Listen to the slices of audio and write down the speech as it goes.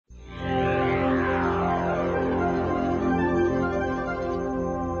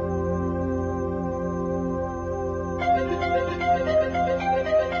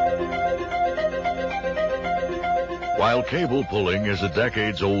While cable pulling is a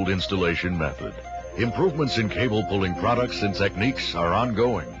decades-old installation method, improvements in cable pulling products and techniques are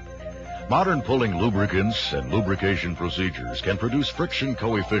ongoing. Modern pulling lubricants and lubrication procedures can produce friction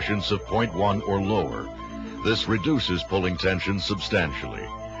coefficients of 0.1 or lower. This reduces pulling tension substantially.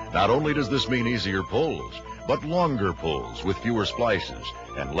 Not only does this mean easier pulls, but longer pulls with fewer splices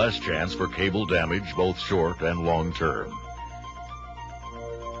and less chance for cable damage both short and long term.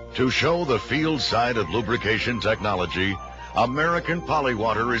 To show the field side of lubrication technology, American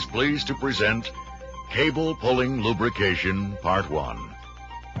Polywater is pleased to present Cable Pulling Lubrication Part 1.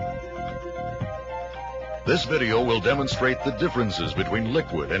 This video will demonstrate the differences between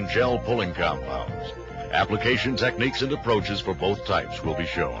liquid and gel pulling compounds. Application techniques and approaches for both types will be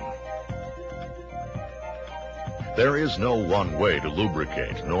shown. There is no one way to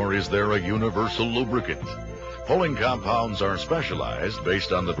lubricate, nor is there a universal lubricant. Pulling compounds are specialized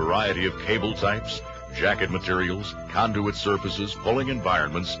based on the variety of cable types, jacket materials, conduit surfaces, pulling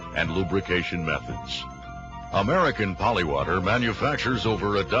environments, and lubrication methods. American Polywater manufactures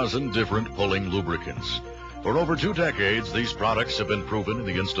over a dozen different pulling lubricants. For over 2 decades, these products have been proven in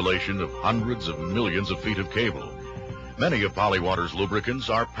the installation of hundreds of millions of feet of cable. Many of Polywater's lubricants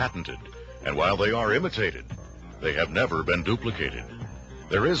are patented, and while they are imitated, they have never been duplicated.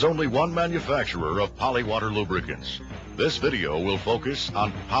 There is only one manufacturer of Polywater lubricants. This video will focus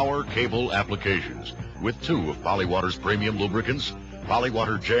on power cable applications with 2 of Polywater's premium lubricants,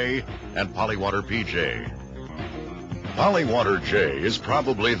 Polywater J and Polywater PJ. Polywater J is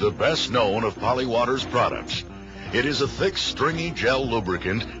probably the best known of Polywater's products. It is a thick, stringy gel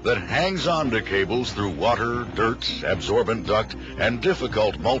lubricant that hangs on to cables through water, dirt, absorbent duct, and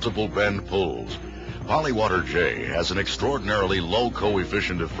difficult multiple bend pulls. Polywater J has an extraordinarily low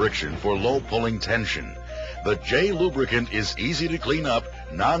coefficient of friction for low pulling tension. The J lubricant is easy to clean up,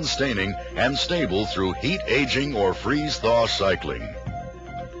 non-staining, and stable through heat aging or freeze-thaw cycling.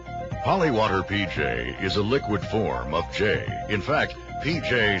 Polywater PJ is a liquid form of J. In fact,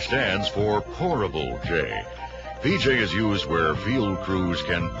 PJ stands for pourable J. PJ is used where field crews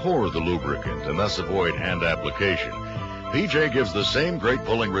can pour the lubricant and thus avoid hand application. PJ gives the same great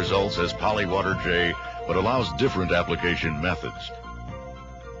pulling results as Polywater J, but allows different application methods.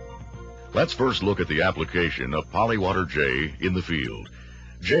 Let's first look at the application of Polywater J in the field.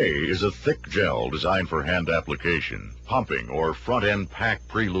 J is a thick gel designed for hand application, pumping, or front-end pack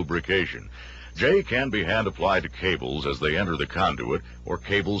pre-lubrication. J can be hand-applied to cables as they enter the conduit, or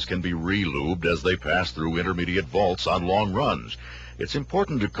cables can be re-lubed as they pass through intermediate vaults on long runs. It's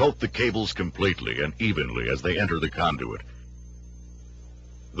important to coat the cables completely and evenly as they enter the conduit.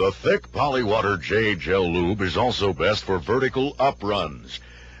 The thick Polywater J gel lube is also best for vertical up runs.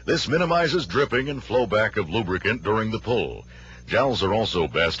 This minimizes dripping and flowback of lubricant during the pull. Gels are also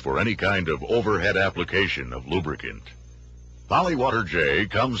best for any kind of overhead application of lubricant. Polywater J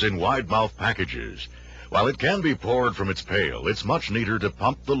comes in wide-mouth packages. While it can be poured from its pail, it's much neater to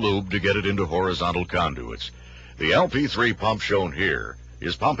pump the lube to get it into horizontal conduits. The LP3 pump shown here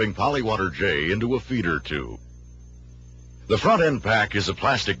is pumping Polywater J into a feeder tube. The front-end pack is a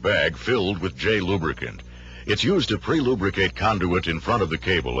plastic bag filled with J lubricant. It's used to pre-lubricate conduit in front of the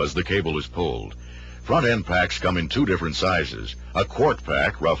cable as the cable is pulled. Front-end packs come in 2 different sizes, a quart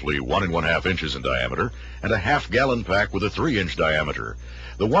pack, roughly 1 1/2 inches in diameter, and a half-gallon pack with a 3-inch diameter.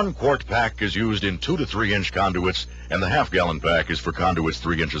 The 1-quart pack is used in 2 to 3-inch conduits, and the half-gallon pack is for conduits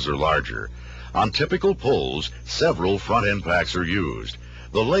 3 inches or larger. On typical pulls, several front-end packs are used.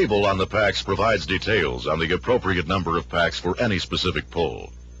 The label on the packs provides details on the appropriate number of packs for any specific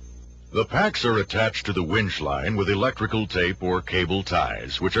pull. The packs are attached to the winch line with electrical tape or cable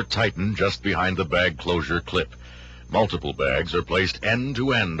ties, which are tightened just behind the bag closure clip. Multiple bags are placed end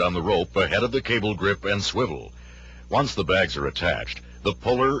to end on the rope ahead of the cable grip and swivel. Once the bags are attached, the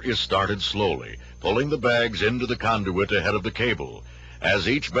puller is started slowly, pulling the bags into the conduit ahead of the cable. As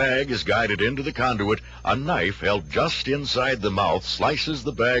each bag is guided into the conduit, a knife held just inside the mouth slices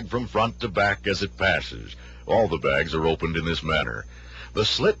the bag from front to back as it passes. All the bags are opened in this manner. The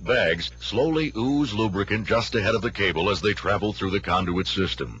slit bags slowly ooze lubricant just ahead of the cable as they travel through the conduit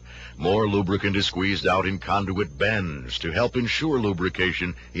system. More lubricant is squeezed out in conduit bends to help ensure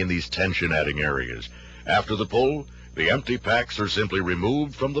lubrication in these tension-adding areas. After the pull, the empty packs are simply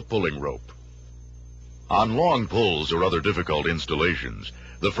removed from the pulling rope. On long pulls or other difficult installations,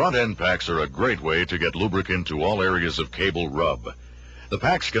 the front-end packs are a great way to get lubricant to all areas of cable rub. The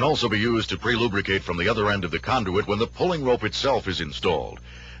packs can also be used to pre-lubricate from the other end of the conduit when the pulling rope itself is installed.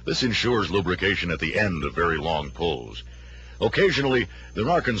 This ensures lubrication at the end of very long pulls. Occasionally, there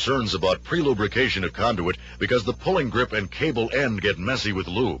are concerns about pre-lubrication of conduit because the pulling grip and cable end get messy with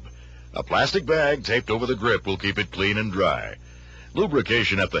lube. A plastic bag taped over the grip will keep it clean and dry.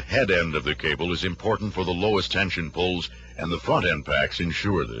 Lubrication at the head end of the cable is important for the lowest tension pulls, and the front end packs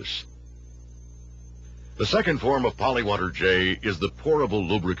ensure this. The second form of Polywater J is the pourable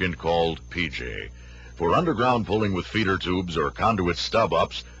lubricant called PJ. For underground pulling with feeder tubes or conduit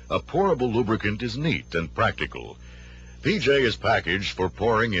stub-ups, a pourable lubricant is neat and practical. PJ is packaged for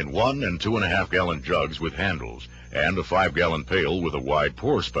pouring in 1 and 2.5 gallon jugs with handles and a 5-gallon pail with a wide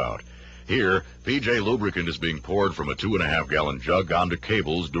pour spout. Here, PJ lubricant is being poured from a 2.5 gallon jug onto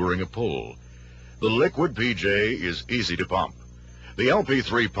cables during a pull. The liquid PJ is easy to pump. The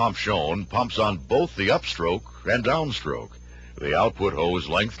LP3 pump shown pumps on both the upstroke and downstroke. The output hose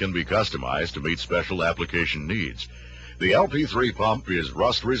length can be customized to meet special application needs. The LP3 pump is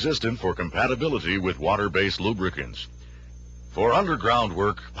rust resistant for compatibility with water-based lubricants. For underground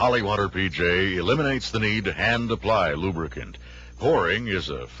work, Polywater PJ eliminates the need to hand apply lubricant. Pouring is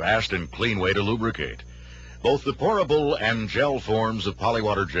a fast and clean way to lubricate. Both the pourable and gel forms of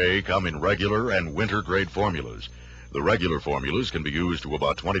Polywater J come in regular and winter grade formulas. The regular formulas can be used to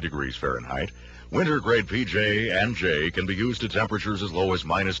about 20 degrees Fahrenheit. Winter grade PJ and J can be used to temperatures as low as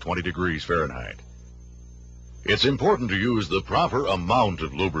minus 20 degrees Fahrenheit. It's important to use the proper amount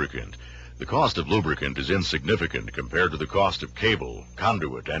of lubricant. The cost of lubricant is insignificant compared to the cost of cable,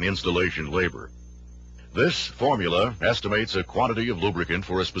 conduit, and installation labor. This formula estimates a quantity of lubricant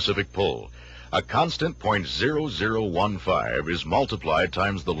for a specific pull. A constant 0.0015 is multiplied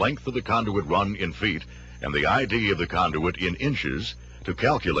times the length of the conduit run in feet and the ID of the conduit in inches to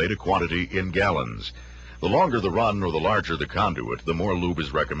calculate a quantity in gallons. The longer the run or the larger the conduit, the more lube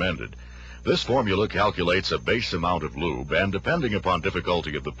is recommended. This formula calculates a base amount of lube, and depending upon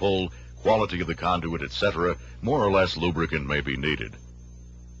difficulty of the pull, quality of the conduit, etc., more or less lubricant may be needed.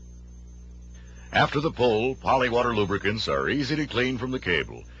 After the pull, Polywater lubricants are easy to clean from the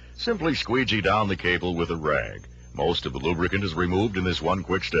cable. Simply squeegee down the cable with a rag. Most of the lubricant is removed in this one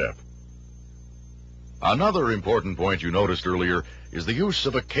quick step. Another important point you noticed earlier is the use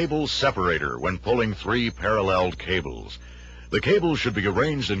of a cable separator when pulling 3 paralleled cables. The cables should be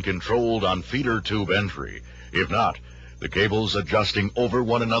arranged and controlled on feeder tube entry. If not, the cables adjusting over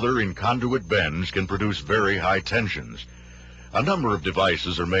one another in conduit bends can produce very high tensions. A number of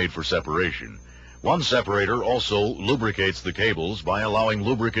devices are made for separation. One separator also lubricates the cables by allowing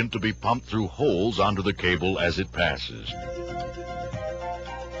lubricant to be pumped through holes onto the cable as it passes.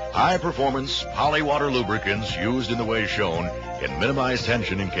 High-performance Polywater lubricants used in the way shown can minimize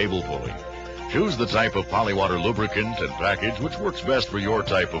tension in cable pulling. Choose the type of Polywater lubricant and package which works best for your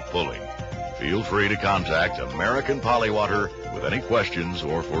type of pulling. Feel free to contact American Polywater with any questions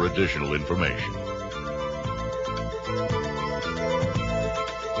or for additional information.